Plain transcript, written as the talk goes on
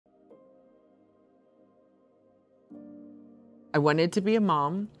I wanted to be a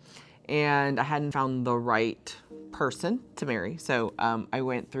mom, and I hadn't found the right person to marry. So I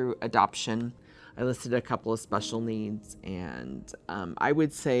went through adoption. I listed a couple of special needs, and I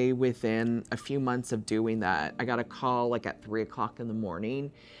would say within a few months of doing that, I got a call like at 3 o'clock in the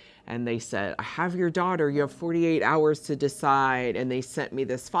morning, and they said, I have your daughter, you have 48 hours to decide. And they sent me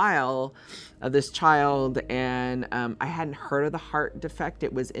this file of this child, and I hadn't heard of the heart defect.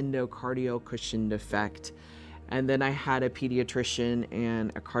 It was endocardial cushion defect. And then I had a pediatrician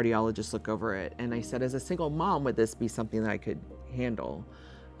and a cardiologist look over it. And I said, as a single mom, would this be something that I could handle?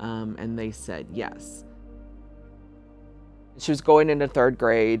 And they said yes. She was going into 3rd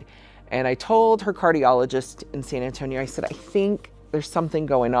grade, and I told her cardiologist in San Antonio, I said, I think there's something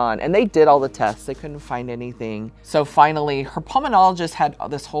going on. And they did all the tests. They couldn't find anything. So finally, her pulmonologist had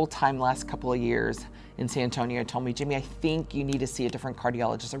this whole time, last couple of years in San Antonio, told me, Jimmy, I think you need to see a different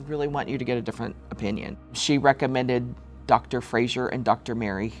cardiologist. I really want you to get a different opinion. She recommended Dr. Frazier and Dr.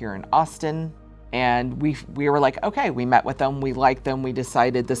 Mary here in Austin. And we were like, okay, we met with them. We liked them. We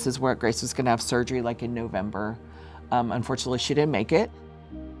decided this is where Grace was going to have surgery, like in November. Unfortunately, she didn't make it.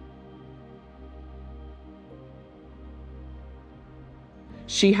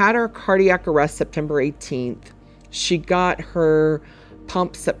 She had her cardiac arrest September 18th. She got her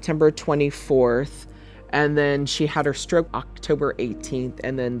pump September 24th. And then she had her stroke October 18th.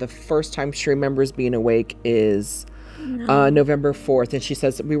 And then the first time she remembers being awake is November 4th. And she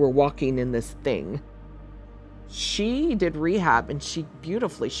says, we were walking in this thing. She did rehab, and she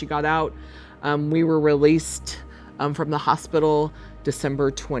got out. We were released from the hospital December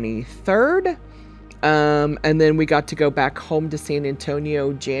 23rd. And then we got to go back home to San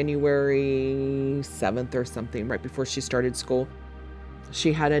Antonio January 7th or something, right before she started school.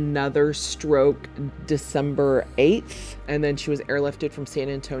 She had another stroke December 8th, and then she was airlifted from San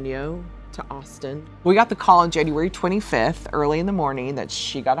Antonio to Austin. We got the call on January 25th, early in the morning, that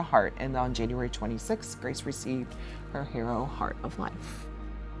she got a heart, and on January 26th, Grace received her hero heart of life.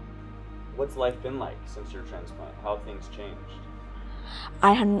 What's life been like since your transplant? How have things changed?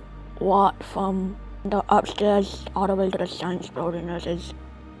 I had walked from the upstairs all the way to the science building, which is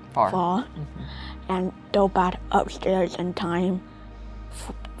far. And go back upstairs in time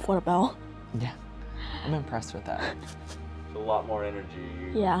for the bell. Yeah, I'm impressed with that. A lot more energy.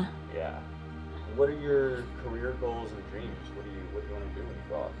 Yeah. Yeah. What are your career goals and dreams? What do you want to do when you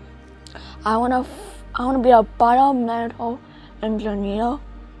grow up? I wanna be a biomedical engineer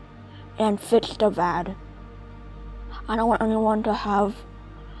and fix the VAD. I don't want anyone to have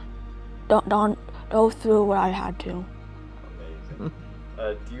don't go through what I had to. Amazing.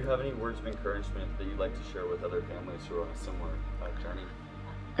 Do you have any words of encouragement that you'd like to share with other families who are on a similar journey?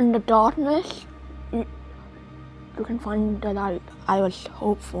 In the darkness, you can find the light. I was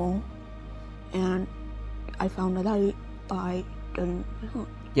hopeful, and I found the light by getting help.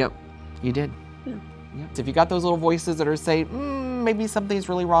 Yep, you did. Yeah. Yep. So if you got those little voices that are saying, maybe something's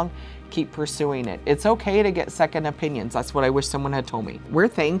really wrong, keep pursuing it. It's okay to get second opinions. That's what I wish someone had told me. We're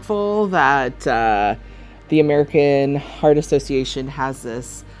thankful that the American Heart Association has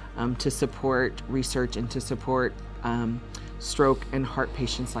this to support research and to support stroke and heart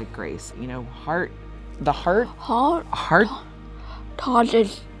patients like Grace. You know, heart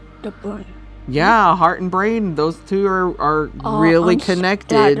causes the brain. Yeah, heart and brain, those two are really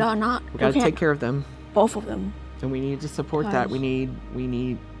connected. They're not. We gotta take care of them. Both of them. And we need to support that. We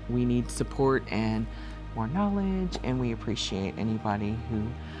need support and more knowledge, and we appreciate anybody who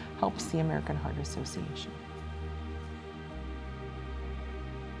helps the American Heart Association.